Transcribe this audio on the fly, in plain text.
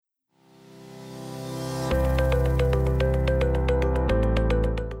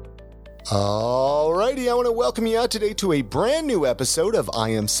Alrighty, I want to welcome you out today to a brand new episode of I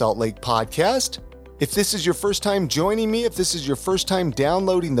Am Salt Lake Podcast. If this is your first time joining me, if this is your first time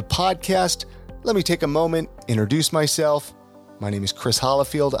downloading the podcast, let me take a moment, introduce myself. My name is Chris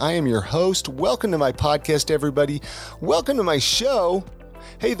Hollifield. I am your host. Welcome to my podcast, everybody. Welcome to my show.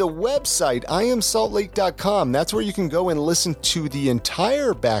 Hey, the website, iamsaltlake.com. That's where you can go and listen to the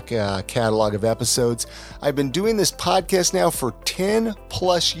entire back catalog of episodes. I've been doing this podcast now for 10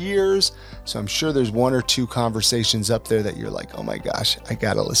 plus years, so I'm sure there's one or two conversations up there that you're like, oh my gosh, I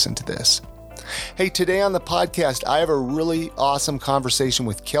got to listen to this. Hey, today on the podcast, I have a really awesome conversation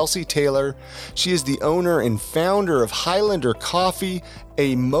with Kelsey Taylor. She is the owner and founder of Highlander Coffee,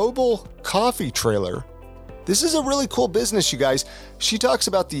 a mobile coffee trailer. This is a really cool business, you guys. She talks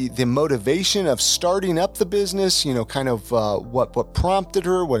about the motivation of starting up the business, kind of what prompted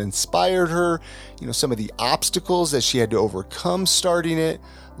her, what inspired her, some of the obstacles that she had to overcome starting it,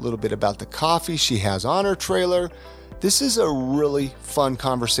 a little bit about the coffee she has on her trailer. This is a really fun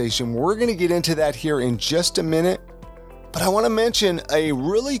conversation. We're going to get into that here in just a minute, but I want to mention a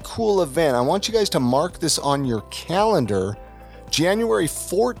really cool event. I want you guys to mark this on your calendar. January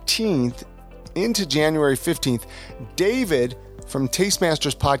 14th into January 15th, David from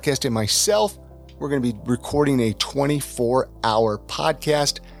Tastemasters Podcast and myself, we're going to be recording a 24-hour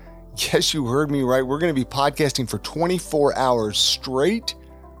podcast. Yes, you heard me right. We're going to be podcasting for 24 hours straight.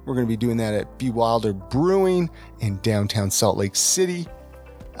 We're going to be doing that at B. Wilder Brewing in downtown Salt Lake City.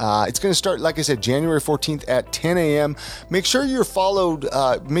 It's going to start, like I said, January 14th at 10 a.m. Make sure you follow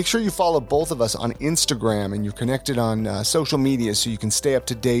both of us on Instagram and you're connected on social media so you can stay up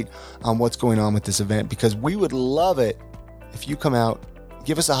to date on what's going on with this event, because we would love it if you come out,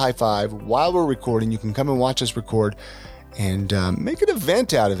 give us a high five while we're recording. You can come and watch us record and make an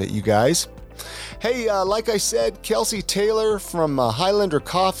event out of it, you guys. Hey, like I said, Kelsey Taylor from Highlander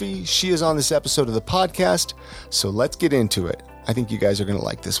Coffee, she is on this episode of the podcast, so let's get into it. I think you guys are going to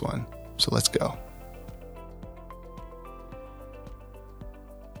like this one. So let's go.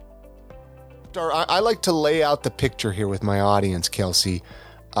 I like to lay out the picture here with my audience, Kelsey.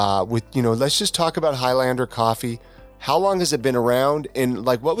 Let's just talk about Highlander Coffee. How long has it been around? And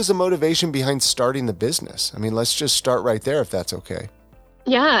what was the motivation behind starting the business? I mean, let's just start right there if that's okay.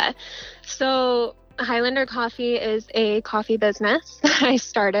 Yeah. So Highlander Coffee is a coffee business I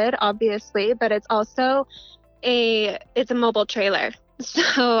started, obviously, but it's also it's a mobile trailer.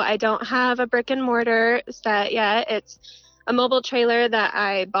 So I don't have a brick and mortar set yet. It's a mobile trailer that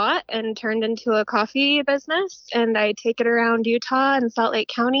I bought and turned into a coffee business, and I take it around Utah and Salt Lake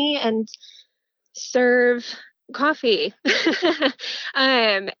County and serve coffee.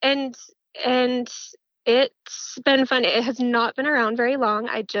 And it's been fun. It has not been around very long.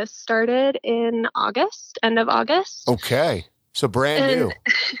 I just started in August, end of August. Okay. So brand new.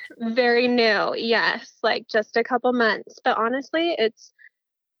 Very new. Yes. Just a couple months. But honestly, it's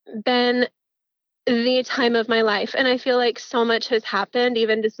been the time of my life. And I feel like so much has happened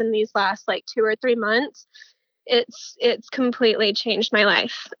even just in these last 2 or 3 months. It's completely changed my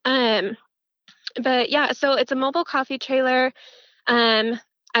life. But yeah, so it's a mobile coffee trailer.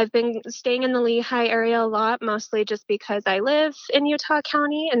 I've been staying in the Lehigh area a lot, mostly just because I live in Utah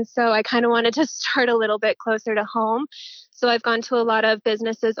County. And so I kind of wanted to start a little bit closer to home. So I've gone to a lot of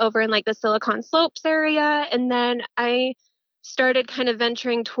businesses over in the Silicon Slopes area. And then I started kind of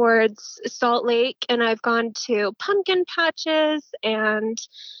venturing towards Salt Lake, and I've gone to pumpkin patches and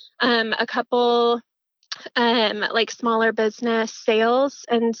a couple smaller business sales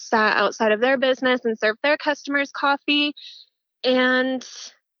and sat outside of their business and served their customers coffee. And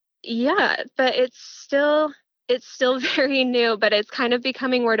yeah, but it's still very new, but it's kind of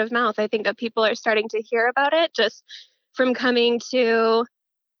becoming word of mouth. I think that people are starting to hear about it just from coming to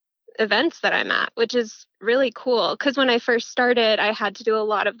events that I'm at, which is really cool. Because when I first started, I had to do a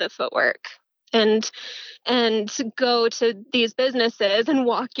lot of the footwork and go to these businesses and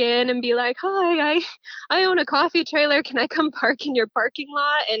walk in and be like, hi, I own a coffee trailer. Can I come park in your parking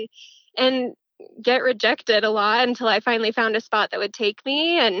lot? And get rejected a lot until I finally found a spot that would take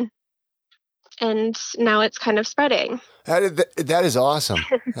me, and now it's kind of spreading. That is awesome.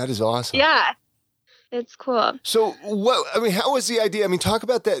 That is awesome. Yeah. It's cool. So how was the idea? Talk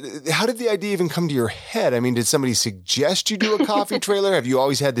about that. How did the idea even come to your head? Did somebody suggest you do a coffee trailer? Have you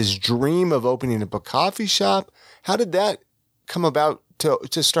always had this dream of opening up a coffee shop? How did that come about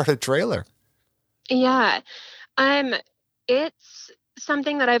to start a trailer? Yeah. It's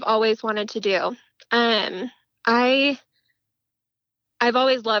something that I've always wanted to do. I've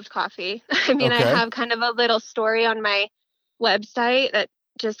always loved coffee. I Okay. have kind of a little story on my website that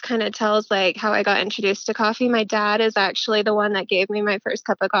just kind of tells like how I got introduced to coffee. My dad is actually the one that gave me my first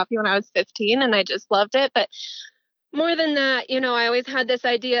cup of coffee when I was 15, and I just loved it. But more than that, I always had this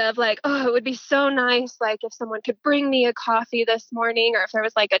idea of like, oh, it would be so nice, like if someone could bring me a coffee this morning, or if there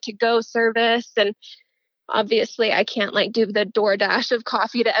was like a to-go service. And obviously I can't like do the DoorDash of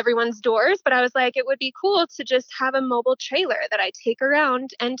coffee to everyone's doors, but I was like, it would be cool to just have a mobile trailer that I take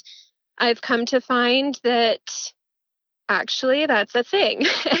around. And I've come to find that actually that's a thing.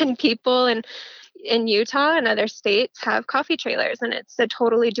 And people in Utah and other states have coffee trailers, and it's a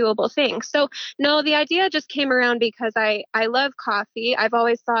totally doable thing. So no, the idea just came around because I love coffee. I've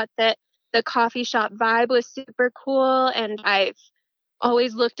always thought that the coffee shop vibe was super cool, and I've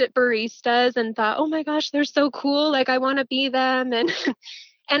always looked at baristas and thought, oh my gosh, they're so cool. Like I want to be them. And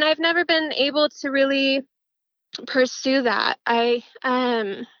and I've never been able to really pursue that.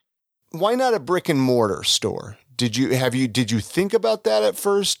 Why not a brick and mortar store? Did you think about that at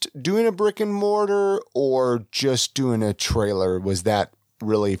first, doing a brick and mortar, or just doing a trailer? Was that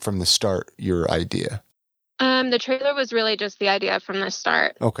really from the start your idea? The trailer was really just the idea from the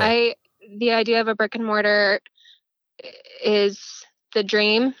start. Okay. The idea of a brick and mortar is the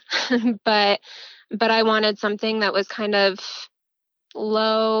dream, but I wanted something that was kind of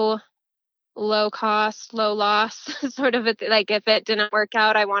low cost, low loss, sort of like if it didn't work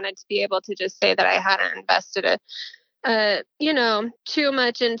out, I wanted to be able to just say that I hadn't invested too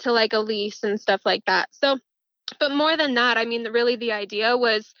much into like a lease and stuff like that. So, but more than that, I mean, really the idea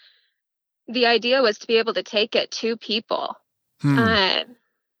was to be able to take it to people,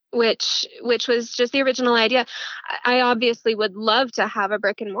 which was just the original idea. I obviously would love to have a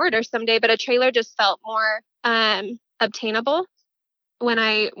brick and mortar someday, but a trailer just felt more obtainable when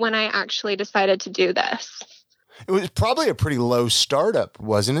I actually decided to do this. It was probably a pretty low startup,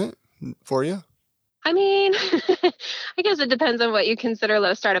 wasn't it, for you? I mean, I guess it depends on what you consider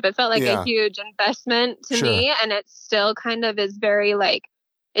low startup. It felt like a huge investment to me, and it still kind of is very like,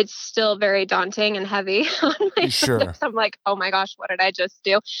 it's still very daunting and heavy on my shoulders. I'm like, oh my gosh, what did I just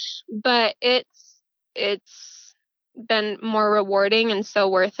do? But it's been more rewarding and so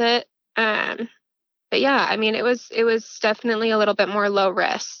worth it. But yeah, I mean, it was definitely a little bit more low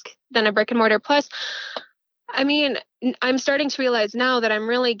risk than a brick and mortar. Plus, I mean, I'm starting to realize now that I'm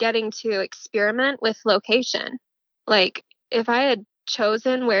really getting to experiment with location. Like if I had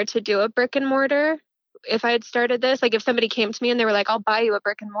chosen where to do a brick and mortar, if I had started this, like if somebody came to me and they were like, I'll buy you a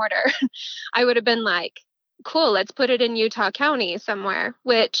brick and mortar, I would have been like, cool, let's put it in Utah County somewhere,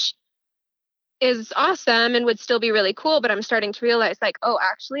 which is awesome and would still be really cool. But I'm starting to realize like, oh,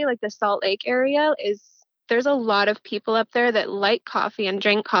 actually like the Salt Lake area there's a lot of people up there that like coffee and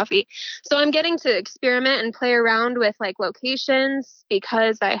drink coffee. So I'm getting to experiment and play around with like locations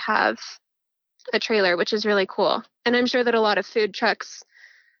because I have a trailer, which is really cool. And I'm sure that a lot of food trucks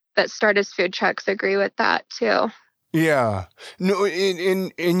that start as food trucks agree with that too. Yeah. No,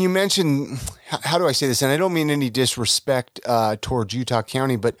 and you mentioned, how do I say this? And I don't mean any disrespect towards Utah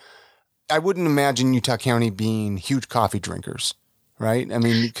County, but I wouldn't imagine Utah County being huge coffee drinkers, right? I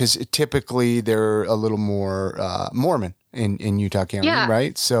mean, because typically they're a little more Mormon in Utah County,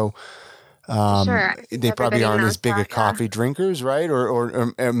 right? So they probably aren't as big a coffee drinkers, right?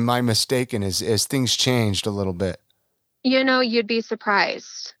 Or am I mistaken? As things changed a little bit? You'd be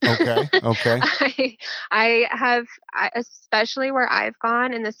surprised. Okay. I have, especially where I've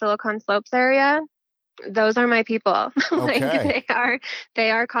gone in the Silicon Slopes area, those are my people. Okay. Like they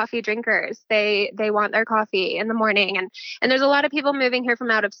are coffee drinkers. They want their coffee in the morning. And there's a lot of people moving here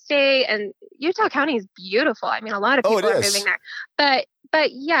from out of state, and Utah County is beautiful. I mean, a lot of people are moving there.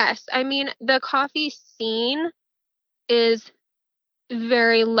 But yes, I mean, the coffee scene is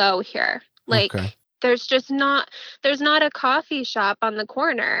very low here. Like there's not a coffee shop on the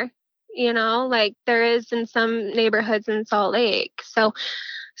corner, like there is in some neighborhoods in Salt Lake. So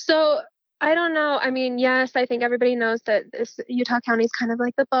I don't know. I mean, yes, I think everybody knows that this Utah County is kind of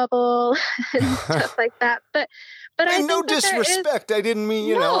like the bubble and stuff like that. But I think no disrespect. I didn't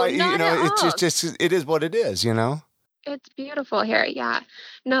mean, it's just it is what it is, It's beautiful here. Yeah.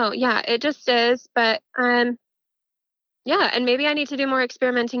 No, yeah, it just is. But yeah, and maybe I need to do more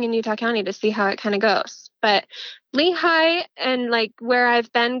experimenting in Utah County to see how it kind of goes. But Lehi and like where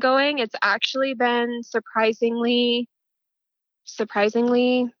I've been going, it's actually been surprisingly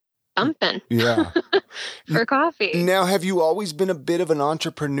bumping for coffee. Now, have you always been a bit of an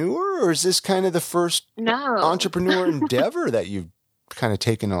entrepreneur, or is this kind of the first entrepreneur endeavor that you've kind of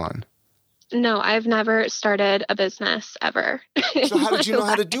taken on? No, I've never started a business ever. So how did you know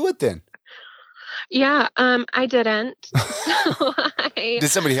how to do it then? Yeah, I didn't. So did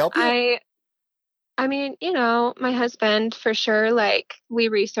somebody help you? I mean, my husband for sure, like we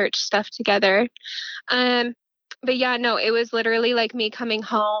research stuff together. Um, but yeah, no, it was literally like me coming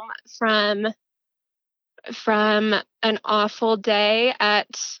home from an awful day at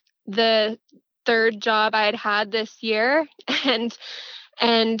the third job I'd had this year and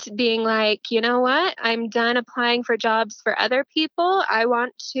being like, you know what? I'm done applying for jobs for other people. I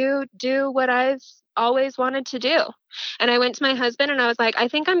want to do what I've always wanted to do. And I went to my husband and I was like, I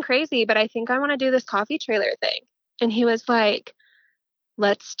think I'm crazy, but I think I want to do this coffee trailer thing. And he was like,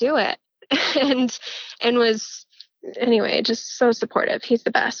 let's do it. and and was anyway, just so supportive. He's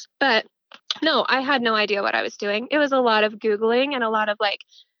the best. But no, I had no idea what I was doing. It was a lot of Googling and a lot of like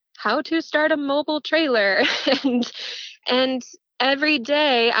how to start a mobile trailer and every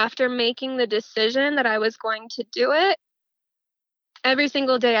day after making the decision that I was going to do it, every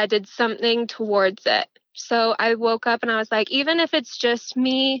single day I did something towards it. So I woke up and I was like, even if it's just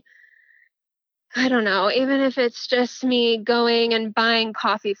me, I don't know, even if it's just me going and buying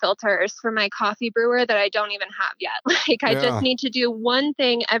coffee filters for my coffee brewer that I don't even have yet. Like I just Yeah. need to do one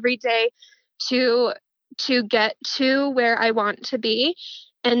thing every day to get to where I want to be.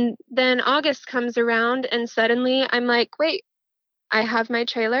 And then August comes around and suddenly I'm like, wait, I have my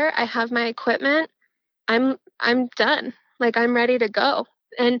trailer, I have my equipment. I'm done. Like I'm ready to go.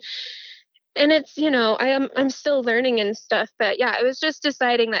 And it's, I'm still learning and stuff, but yeah, it was just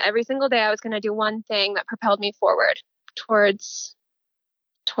deciding that every single day I was going to do one thing that propelled me forward towards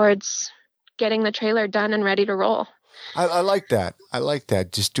getting the trailer done and ready to roll. I like that. I like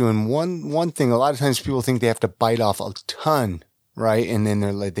that. Just doing one thing. A lot of times people think they have to bite off a ton, right? And then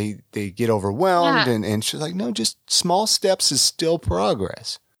they're like they get overwhelmed Yeah. and she's like, no, just small steps is still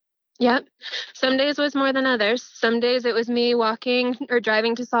progress. Yep. Some days was more than others. Some days it was me walking or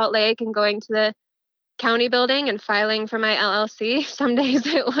driving to Salt Lake and going to the county building and filing for my LLC. Some days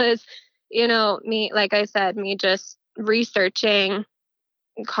it was, me, like I said, me just researching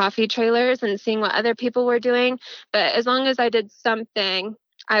coffee trailers and seeing what other people were doing. But as long as I did something,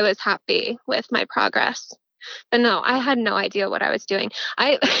 I was happy with my progress. But no, I had no idea what I was doing.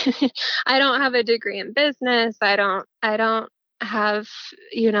 I I don't have a degree in business. I don't have,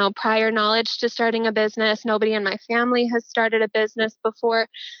 prior knowledge to starting a business. Nobody in my family has started a business before.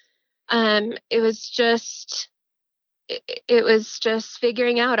 It was just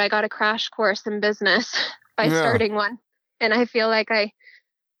figuring out. I got a crash course in business by Yeah. starting one. And I feel like I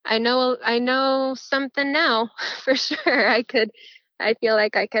know something now for sure. I feel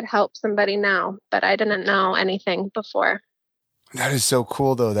like I could help somebody now, but I didn't know anything before. That is so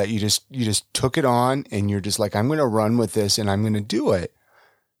cool though that you just took it on and you're just like, I'm going to run with this and I'm going to do it.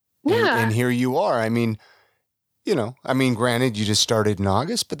 And Yeah. here you are. I mean, granted you just started in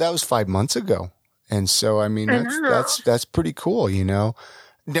August, but that was 5 months ago. And so, I mean, I know. that's pretty cool, Now,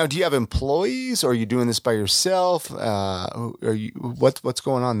 do you have employees or are you doing this by yourself? What's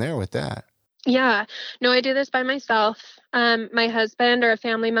going on there with that? Yeah. No, I do this by myself. My husband or a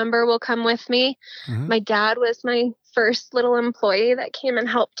family member will come with me. Mm-hmm. My dad was my first little employee that came and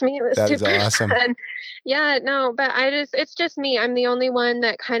helped me. It was That is super awesome. fun. Yeah, no, but it's just me. I'm the only one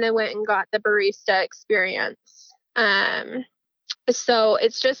that kind of went and got the barista experience. So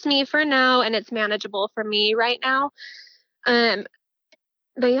it's just me for now and it's manageable for me right now. But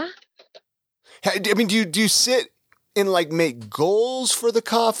yeah. I mean, do you sit and like make goals for the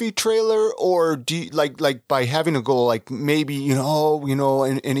coffee trailer, or do you like by having a goal, like maybe in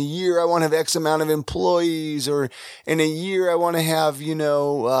a year I want to have X amount of employees, or in a year I want to have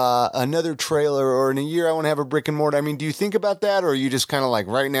another trailer, or in a year I want to have a brick and mortar. I mean, do you think about that, or are you just kind of like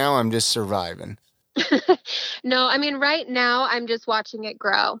right now I'm just surviving? No, I mean, right now I'm just watching it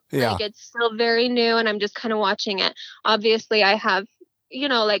grow. Yeah, Like it's still very new and I'm just kind of watching it. Obviously, I have,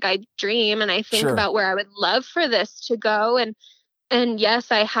 like I dream and I think sure. about where I would love for this to go. And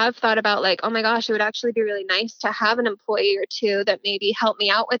yes, I have thought about like, oh my gosh, it would actually be really nice to have an employee or two that maybe help me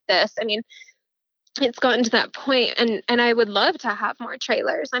out with this. I mean, it's gotten to that point and I would love to have more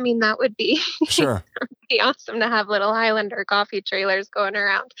trailers. I mean, that would be, Sure. be awesome to have little Highlander coffee trailers going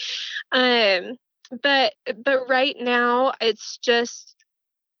around. Um, but right now it's just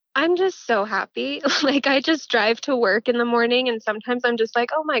I'm just so happy. Like I just drive to work in the morning and sometimes I'm just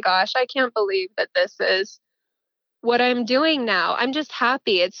like, "Oh my gosh, I can't believe that this is what I'm doing now." I'm just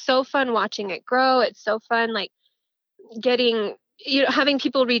happy. It's so fun watching it grow. It's so fun like getting having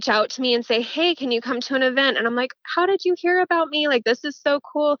people reach out to me and say, "Hey, can you come to an event?" And I'm like, "How did you hear about me? Like this is so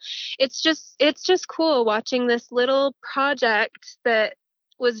cool." It's just cool watching this little project that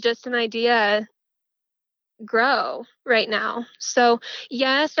was just an idea grow right now. So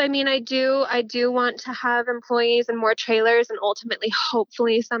yes, I mean, I do want to have employees and more trailers and ultimately,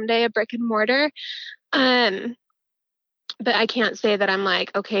 hopefully someday, a brick and mortar. But I can't say that I'm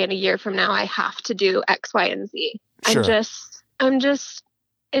like, okay, in a year from now, I have to do X, Y, and Z. Sure. I'm just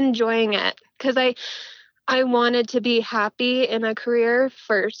enjoying it because I wanted to be happy in a career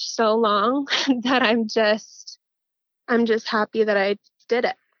for so long that I'm just happy that I did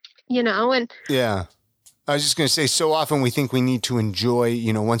it, and yeah. I was just going to say, so often we think we need to enjoy,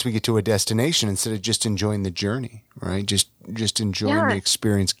 once we get to a destination instead of just enjoying the journey, right? Just enjoying the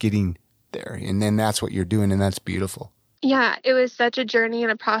experience getting there. And then that's what you're doing. And that's beautiful. Yeah. It was such a journey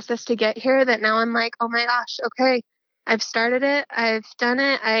and a process to get here that now I'm like, oh my gosh, okay, I've started it. I've done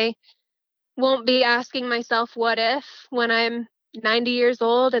it. I won't be asking myself what if when I'm 90 years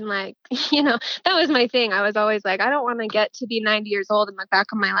old. And like, that was my thing. I was always like, I don't want to get to be 90 years old and look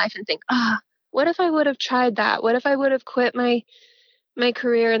back on my life and think, what if I would have tried that? What if I would have quit my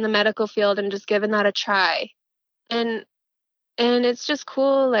career in the medical field and just given that a try? And it's just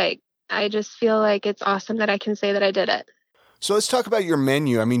cool. Like, I just feel like it's awesome that I can say that I did it. So let's talk about your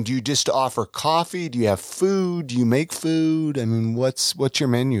menu. I mean, do you just offer coffee? Do you have food? Do you make food? I mean, what's your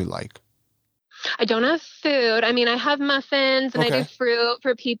menu like? I don't have food. I mean, I have muffins and I do fruit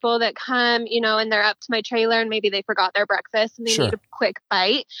for people that come, and they're up to my trailer and maybe they forgot their breakfast and they need a quick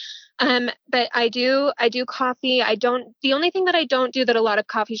bite. But I do coffee. The only thing that I don't do that a lot of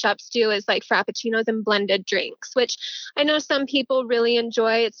coffee shops do is like frappuccinos and blended drinks, which I know some people really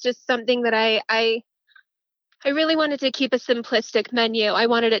enjoy. It's just something that I really wanted to keep a simplistic menu. I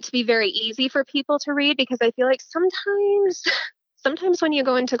wanted it to be very easy for people to read because I feel like sometimes when you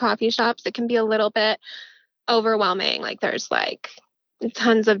go into coffee shops, it can be a little bit overwhelming. Like there's like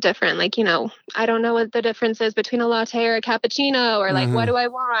tons of different, like, I don't know what the difference is between a latte or a cappuccino or like, what do I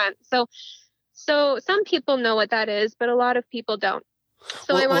want? So some people know what that is, but a lot of people don't.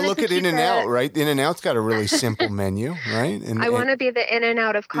 So I want to look at In-N-Out, right? In-N-Out's got a really simple menu, right? And I want to be the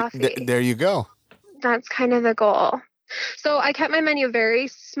In-N-Out of coffee. There you go. That's kind of the goal. So I kept my menu very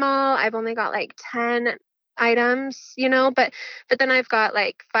small. I've only got like 10 items, but then I've got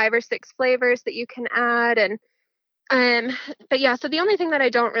like 5 or 6 flavors that you can add. And but yeah, so the only thing that I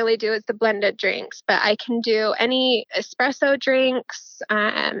don't really do is the blended drinks, but I can do any espresso drinks.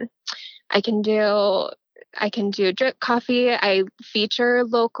 I can do drip coffee. I feature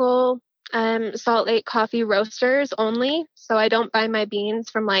local Salt Lake coffee roasters only. So I don't buy my beans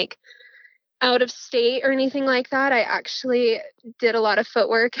from like out of state or anything like that. I actually did a lot of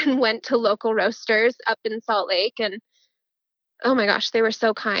footwork and went to local roasters up in Salt Lake, and oh my gosh, they were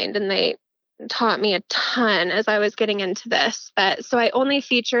so kind and they taught me a ton as I was getting into this. But so I only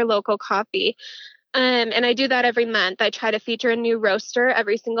feature local coffee. And I do that every month. I try to feature a new roaster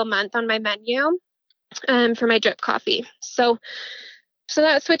every single month on my menu for my drip coffee. So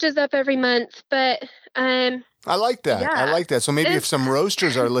that switches up every month, but I like that. Yeah. I like that. So maybe if some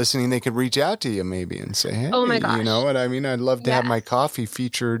roasters are listening, they could reach out to you maybe and say, hey, oh my gosh, you know what I mean? I'd love to have my coffee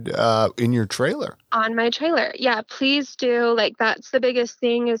featured in your trailer. On my trailer. Yeah, please do. Like, that's the biggest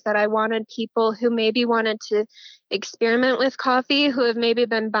thing, is that I wanted people who maybe wanted to experiment with coffee, who have maybe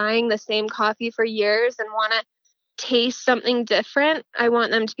been buying the same coffee for years and want to taste something different. I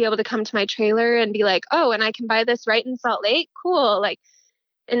want them to be able to come to my trailer and be like, oh, and I can buy this right in Salt Lake. Cool. Like,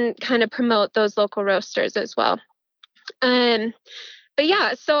 and kind of promote those local roasters as well. But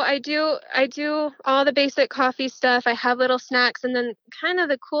yeah, so I do all the basic coffee stuff. I have little snacks, and then kind of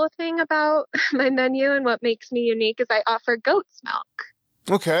the cool thing about my menu and what makes me unique is I offer goat's milk.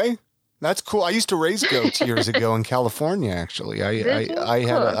 Okay. That's cool. I used to raise goats years ago in California, actually. I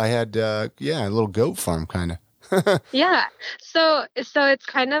had a little goat farm kind of. Yeah. So it's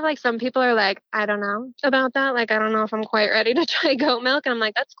kind of like, some people are like, I don't know about that. Like, I don't know if I'm quite ready to try goat milk. And I'm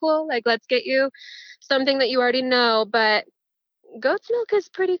like, that's cool. Like, let's get you something that you already know. But goat's milk is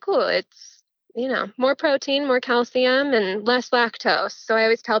pretty cool. It's, more protein, more calcium, and less lactose. So I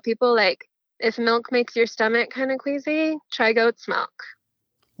always tell people, like, if milk makes your stomach kind of queasy, try goat's milk.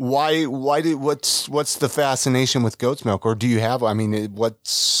 What's the fascination with goat's milk? Or do you have,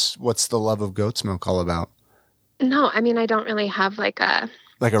 what's the love of goat's milk all about? No, I mean, I don't really have like a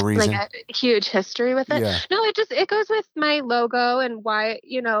reason, like a huge history with it. Yeah. No, it goes with my logo and why,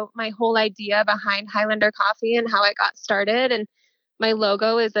 my whole idea behind Highlander Coffee and how I got started. And my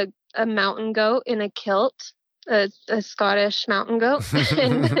logo is a mountain goat in a kilt, a Scottish mountain goat.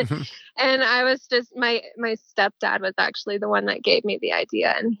 And I was just, my stepdad was actually the one that gave me the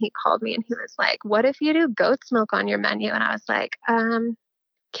idea. And he called me and he was like, what if you do goat's milk on your menu? And I was like,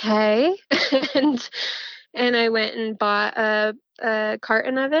 okay. And I went and bought a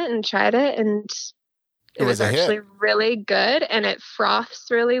carton of it and tried it, and It was actually really good, and it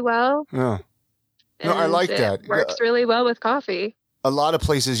froths really well. Yeah. No, I like that. It works really well with coffee. A lot of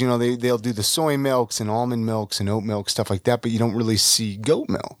places, they'll do the soy milks and almond milks and oat milk, stuff like that, but you don't really see goat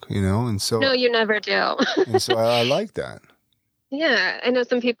milk, and so. No, you never do. And so I like that. Yeah, I know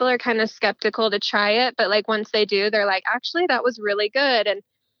some people are kind of skeptical to try it, but like once they do, they're like, actually, that was really good.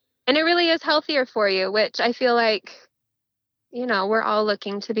 And it really is healthier for you, which I feel like, we're all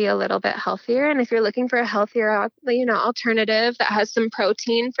looking to be a little bit healthier. And if you're looking for a healthier, alternative that has some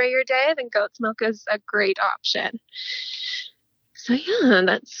protein for your day, then goat's milk is a great option. So yeah,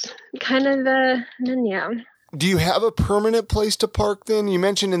 that's kind of the menu. Do you have a permanent place to park then? You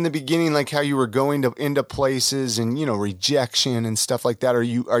mentioned in the beginning, like how you were going into places and, rejection and stuff like that. Are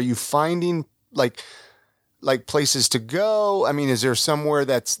you finding like places to go? I mean, is there somewhere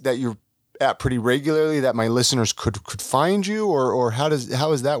that you're at pretty regularly that my listeners could find you, or how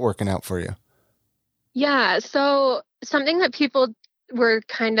is that working out for you? Yeah. So something that people were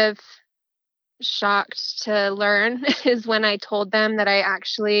kind of shocked to learn is when I told them that I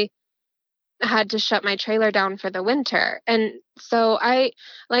actually had to shut my trailer down for the winter. And so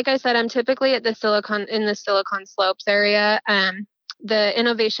like I said, I'm typically at the Silicon Slopes area. The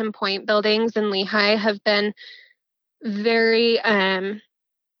Innovation Point buildings in Lehigh have been very,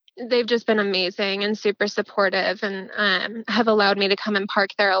 they've just been amazing and super supportive, and have allowed me to come and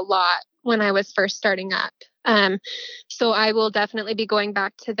park there a lot when I was first starting up. So I will definitely be going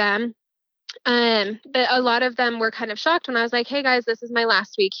back to them. But a lot of them were kind of shocked when I was like, hey guys, this is my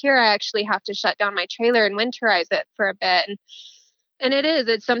last week here. I actually have to shut down my trailer and winterize it for a bit. And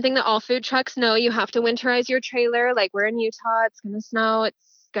it's something that all food trucks know. You have to winterize your trailer. Like, we're in Utah, it's going to snow,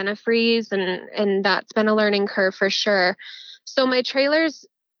 it's going to freeze. And that's been a learning curve for sure. So my trailer's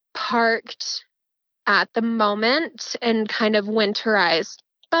parked at the moment and kind of winterized,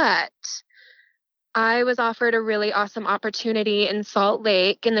 but I was offered a really awesome opportunity in Salt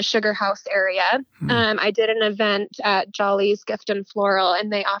Lake in the Sugar House area. I did an event at Jolly's Gift and Floral, and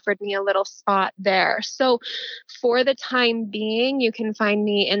they offered me a little spot there. So for the time being, you can find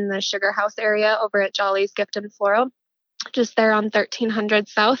me in the Sugar House area over at Jolly's Gift and Floral, just there on 1300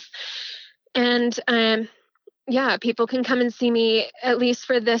 South. And people can come and see me at least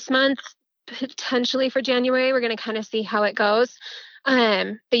for this month, potentially for January. We're going to kind of see how it goes.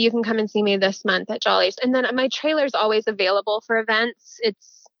 But you can come and see me this month at Jolly's. And then my trailer's always available for events.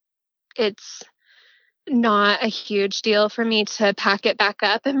 It's not a huge deal for me to pack it back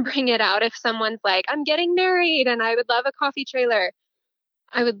up and bring it out. If someone's like, I'm getting married and I would love a coffee trailer,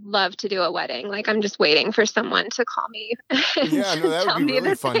 I would love to do a wedding. Like, I'm just waiting for someone to call me. Yeah, no, that would be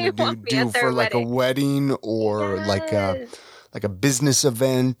really fun to do for like a wedding or like a business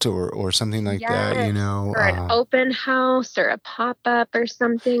event or something like that, or an open house or a pop-up or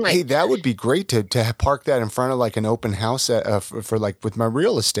something. Hey, that would be great to park that in front of like an open house for like with my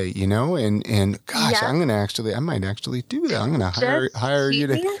real estate, and gosh, I might actually do that. I'm going to hire you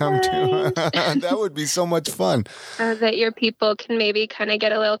to come to. That would be so much fun. That your people can maybe kind of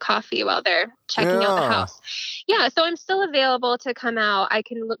get a little coffee while they're checking out the house. Yeah, so I'm still available to come out. I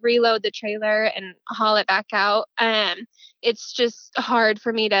can reload the trailer and haul it back out. It's just hard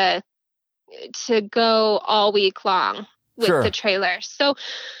for me to go all week long with the trailer. So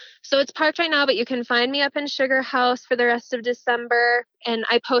it's parked right now, but you can find me up in Sugar House for the rest of December. And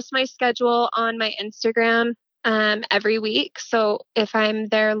I post my schedule on my Instagram every week. So if I'm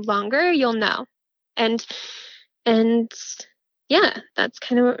there longer, you'll know. And yeah,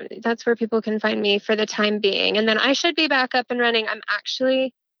 that's where people can find me for the time being. And then I should be back up and running.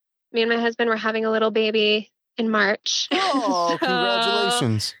 Me and my husband were having a little baby in March. Oh,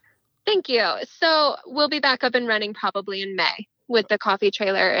 congratulations. Thank you. So we'll be back up and running probably in May with the coffee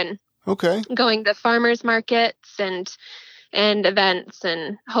trailer and going to farmers markets and events,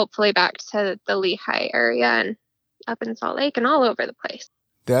 and hopefully back to the Lehigh area and up in Salt Lake and all over the place.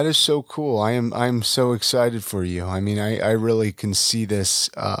 That is so cool. I'm so excited for you. I mean, I really can see this,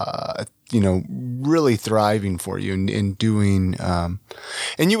 really thriving for you and doing,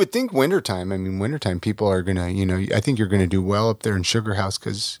 and you would think wintertime people are going to, I think you're going to do well up there in Sugar House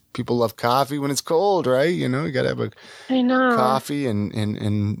because people love coffee when it's cold, right? You got to have a coffee and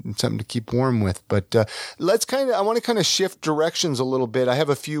something to keep warm with. But I want to kind of shift directions a little bit. I have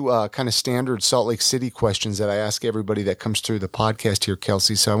a few kind of standard Salt Lake City questions that I ask everybody that comes through the podcast here,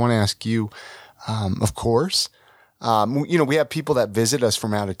 Kelsey. So I want to ask you, of course, we have people that visit us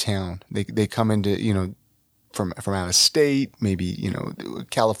from out of town. They come into, from out of state, maybe,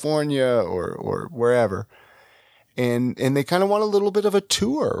 California or wherever. And they kind of want a little bit of a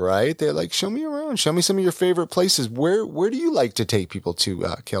tour, right? They're like, show me around, show me some of your favorite places. Where do you like to take people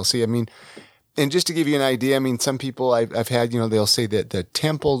to, Kelsey? I mean, And just to give you an idea, I mean, some people I've had, they'll say that the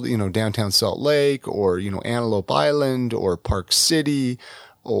Temple, downtown Salt Lake, or, Antelope Island, or Park City,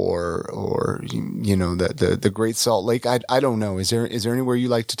 or the Great Salt Lake. I don't know. Is there anywhere you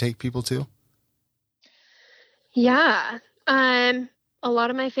like to take people to? Yeah. A lot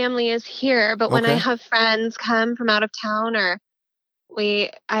of my family is here, but when I have friends come from out of town, or I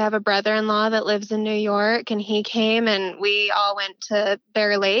have a brother-in-law that lives in New York, and he came and we all went to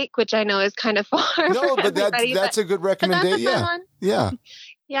Bear Lake, which I know is kind of far. No, but that's a good recommendation. That's a fun one. Yeah.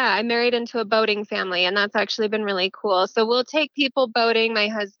 Yeah, I married into a boating family, and that's actually been really cool. So we'll take people boating. My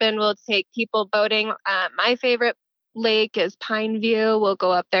husband will take people boating. My favorite lake is Pine View. We'll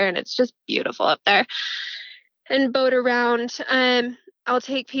go up there, and it's just beautiful up there, and boat around. I'll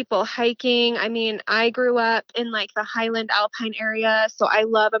take people hiking. I mean, I grew up in like the Highland Alpine area, so I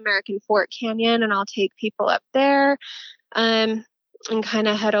love American Fork Canyon, and I'll take people up there, and kind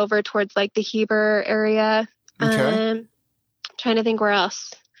of head over towards like the Heber area. Okay. Trying to think where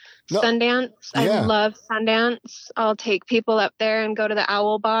else. No. Sundance. Yeah. I love Sundance. I'll take people up there and go to the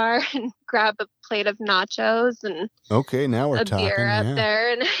Owl Bar and grab a plate of nachos and now we're talking. beer up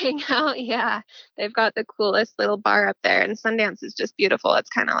there and hang out. Yeah, they've got the coolest little bar up there, and Sundance is just beautiful. It's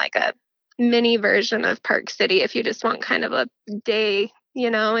kind of like a mini version of Park City if you just want kind of a day,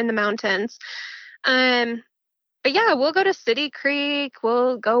 in the mountains. But yeah, we'll go to City Creek.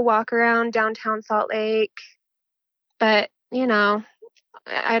 We'll go walk around downtown Salt Lake. But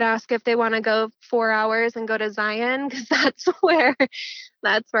I'd ask if they want to go 4 hours and go to Zion, because that's where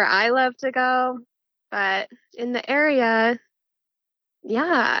I love to go. But in the area,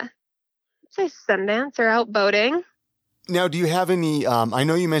 yeah, I'd say Sundance or out boating. Now, do you have any, I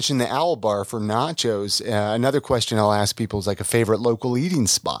know you mentioned the Owl Bar for nachos. Another question I'll ask people is like a favorite local eating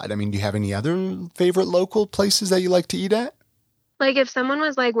spot. I mean, do you have any other favorite local places that you like to eat at? Like if someone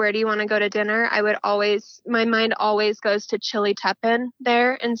was like, where do you want to go to dinner? My mind always goes to Chili Teppan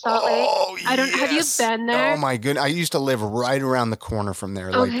there in Salt Lake. Oh, yes. Have you been there? Oh my goodness. I used to live right around the corner from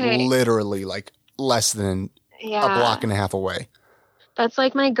there, like literally like less than a block and a half away. That's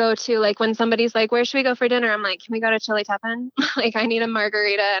like my go-to. Like when somebody's like, where should we go for dinner? I'm like, can we go to Chili Teppan? Like I need a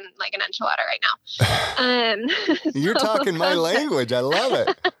margarita and like an enchilada right now. You're talking my language. I love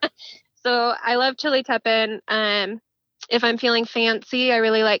it. So I love Chili Teppan. If I'm feeling fancy, I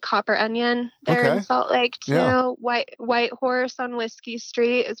really like Copper Onion there in Salt Lake too. Yeah. White Horse on Whiskey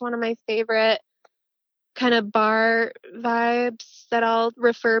Street is one of my favorite kind of bar vibes that I'll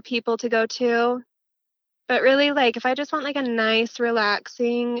refer people to go to. But really, like if I just want like a nice,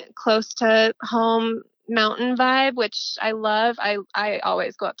 relaxing, close to home mountain vibe, which I love, I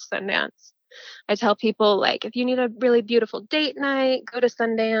always go up to Sundance. I tell people like if you need a really beautiful date night, go to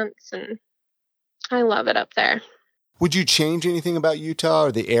Sundance, and I love it up there. Would you change anything about Utah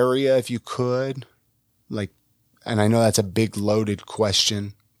or the area if you could? Like, and I know that's a big loaded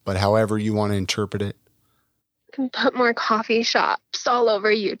question, but however you want to interpret it. Can put more coffee shops all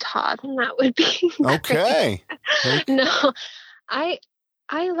over Utah, and that would be okay. No, I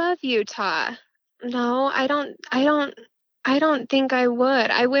love Utah. No, I don't think I would.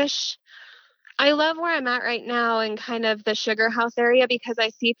 I love where I'm at right now in kind of the Sugar House area, because I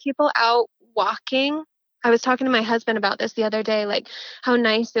see people out walking. I was talking to my husband about this the other day, like how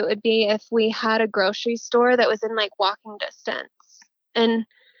nice it would be if we had a grocery store that was in like walking distance. And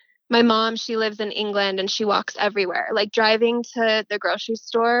my mom, she lives in England and she walks everywhere. Like driving to the grocery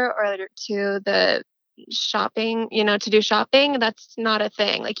store or to the shopping, to do shopping, that's not a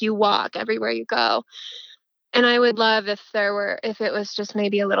thing. Like you walk everywhere you go. And I would love if it was just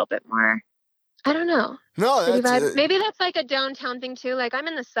maybe a little bit more, I don't know. No, maybe that's like a downtown thing too. Like I'm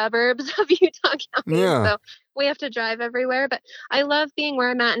in the suburbs of Utah County, so we have to drive everywhere. But I love being where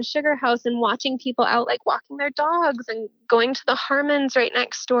I'm at in Sugar House and watching people out like walking their dogs and going to the Harmons right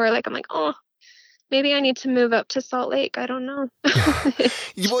next door. Like I'm like, oh, maybe I need to move up to Salt Lake. I don't know.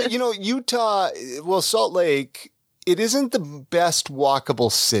 Well, Utah, Salt Lake, it isn't the best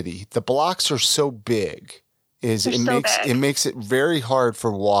walkable city. The blocks are so big. It makes it very hard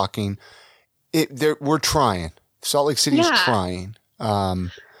for walking. We're trying. Salt Lake City's trying,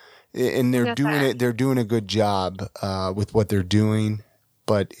 and they're doing it. They're doing a good job with what they're doing,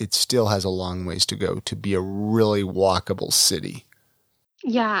 but it still has a long ways to go to be a really walkable city.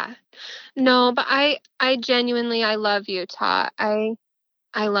 Yeah, no, but I genuinely love Utah. I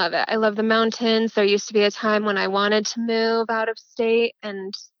love it. I love the mountains. There used to be a time when I wanted to move out of state,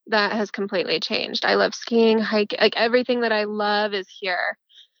 and that has completely changed. I love skiing, hiking, like everything that I love is here.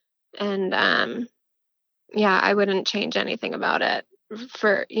 And, I wouldn't change anything about it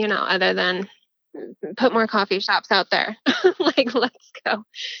for, other than put more coffee shops out there. Like, let's go.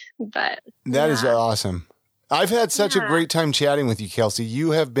 But that is awesome. I've had such a great time chatting with you, Kelsey.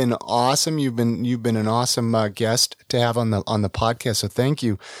 You have been awesome. You've been an awesome guest to have on the podcast. So thank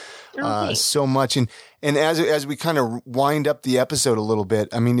you so much. And as we kind of wind up the episode a little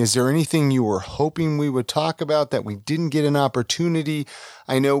bit, I mean, is there anything you were hoping we would talk about that we didn't get an opportunity?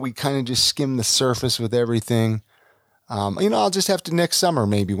 I know we kind of just skimmed the surface with everything. I'll just have to next summer,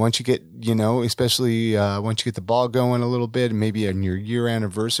 maybe once you get, especially once you get the ball going a little bit, and maybe on your year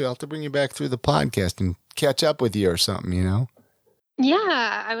anniversary, I'll have to bring you back through the podcast and catch up with you or something,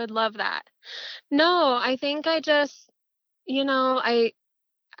 Yeah, I would love that. No, I think I just,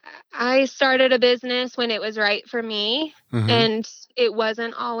 I started a business when it was right for me, and it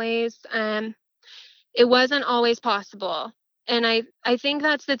wasn't always possible. And I think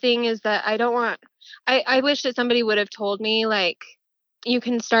that's the thing, is that I wish that somebody would have told me, like, you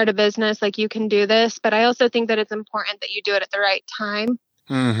can start a business, like, you can do this. But I also think that it's important that you do it at the right time.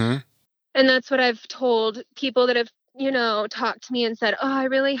 Mm-hmm. And that's what I've told people that have, talked to me and said, oh, I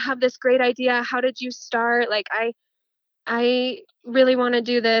really have this great idea. How did you start? Like, I really want to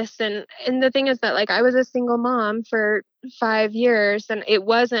do this. And the thing is that, like, I was a single mom for 5 years, and it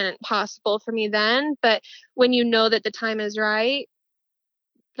wasn't possible for me then. But when you know that the time is right,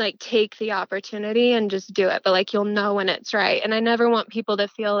 like, take the opportunity and just do it. But, like, you'll know when it's right. And I never want people to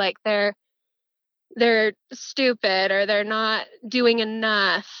feel like they're stupid or they're not doing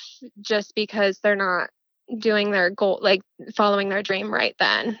enough just because they're not doing their goal, like following their dream right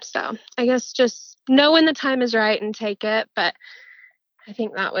then. So I guess just know when the time is right and take it. But I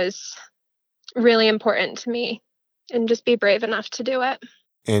think that was really important to me, and just be brave enough to do it.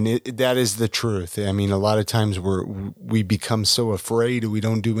 And that is the truth. I mean, a lot of times we become so afraid we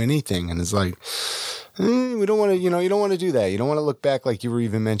don't do anything. And it's like, we don't want to, you don't want to do that. You don't want to look back, like you were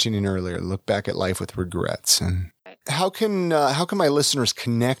even mentioning earlier, look back at life with regrets. And how can my listeners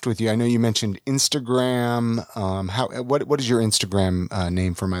connect with you? I know you mentioned Instagram. What is your Instagram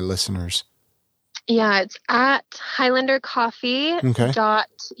name for my listeners? Yeah, it's at HighlanderCoffee.ut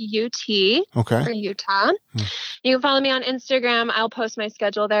for Utah. You can follow me on Instagram. I'll post my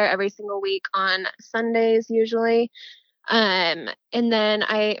schedule there every single week on Sundays usually. And then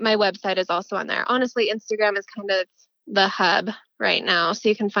my website is also on there. Honestly, Instagram is kind of the hub right now. So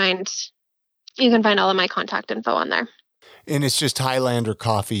you can find all of my contact info on there. And it's just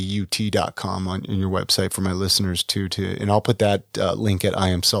HighlanderCoffeeUT.com on your website for my listeners too. And I'll put that link at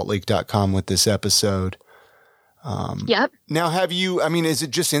IamSaltLake.com with this episode. Yep. Now, is it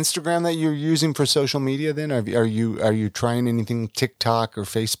just Instagram that you're using for social media then? Are you trying anything, TikTok or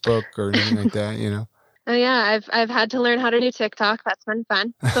Facebook or anything like that, Oh yeah, I've had to learn how to do TikTok. That's been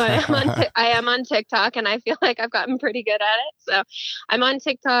fun. So I am on TikTok, and I feel like I've gotten pretty good at it. So I'm on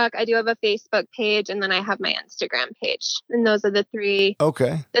TikTok. I do have a Facebook page, and then I have my Instagram page. And those are the three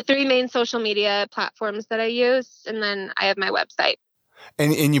main social media platforms that I use. And then I have my website.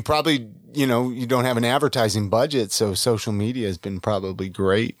 And you probably, you don't have an advertising budget, so social media has been probably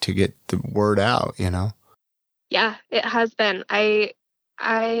great to get the word out, Yeah, it has been. I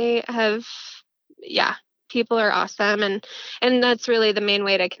have. Yeah, people are awesome. And that's really the main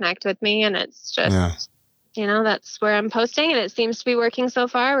way to connect with me. And it's just, that's where I'm posting, and it seems to be working so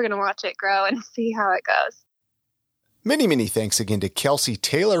far. We're going to watch it grow and see how it goes. Many, many thanks again to Kelsey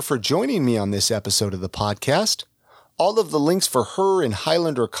Taylor for joining me on this episode of the podcast. All of the links for her and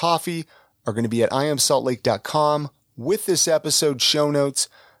Highlander Coffee are going to be at IamSaltLake.com with this episode show notes.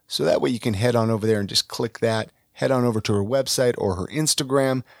 So that way you can head on over there and just click that, head on over to her website or her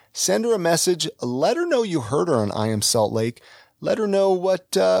Instagram. Send her a message. Let her know you heard her on I Am Salt Lake. Let her know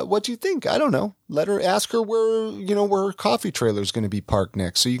what you think. I don't know. Ask her where her coffee trailer is going to be parked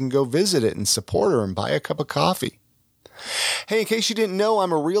next, so you can go visit it and support her and buy a cup of coffee. Hey, in case you didn't know,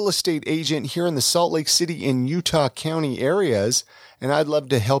 I'm a real estate agent here in the Salt Lake City and Utah County areas, and I'd love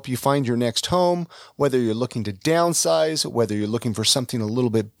to help you find your next home, whether you're looking to downsize, whether you're looking for something a little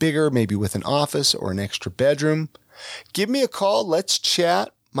bit bigger, maybe with an office or an extra bedroom. Give me a call. Let's chat.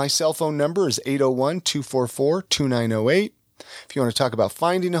 My cell phone number is 801-244-2908. If you want to talk about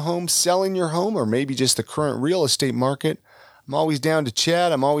finding a home, selling your home, or maybe just the current real estate market, I'm always down to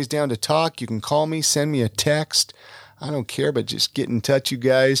chat. I'm always down to talk. You can call me, send me a text. I don't care, but just get in touch, you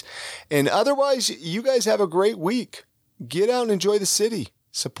guys. And otherwise, you guys have a great week. Get out and enjoy the city.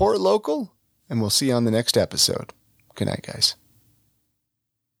 Support local, and we'll see you on the next episode. Good night, guys.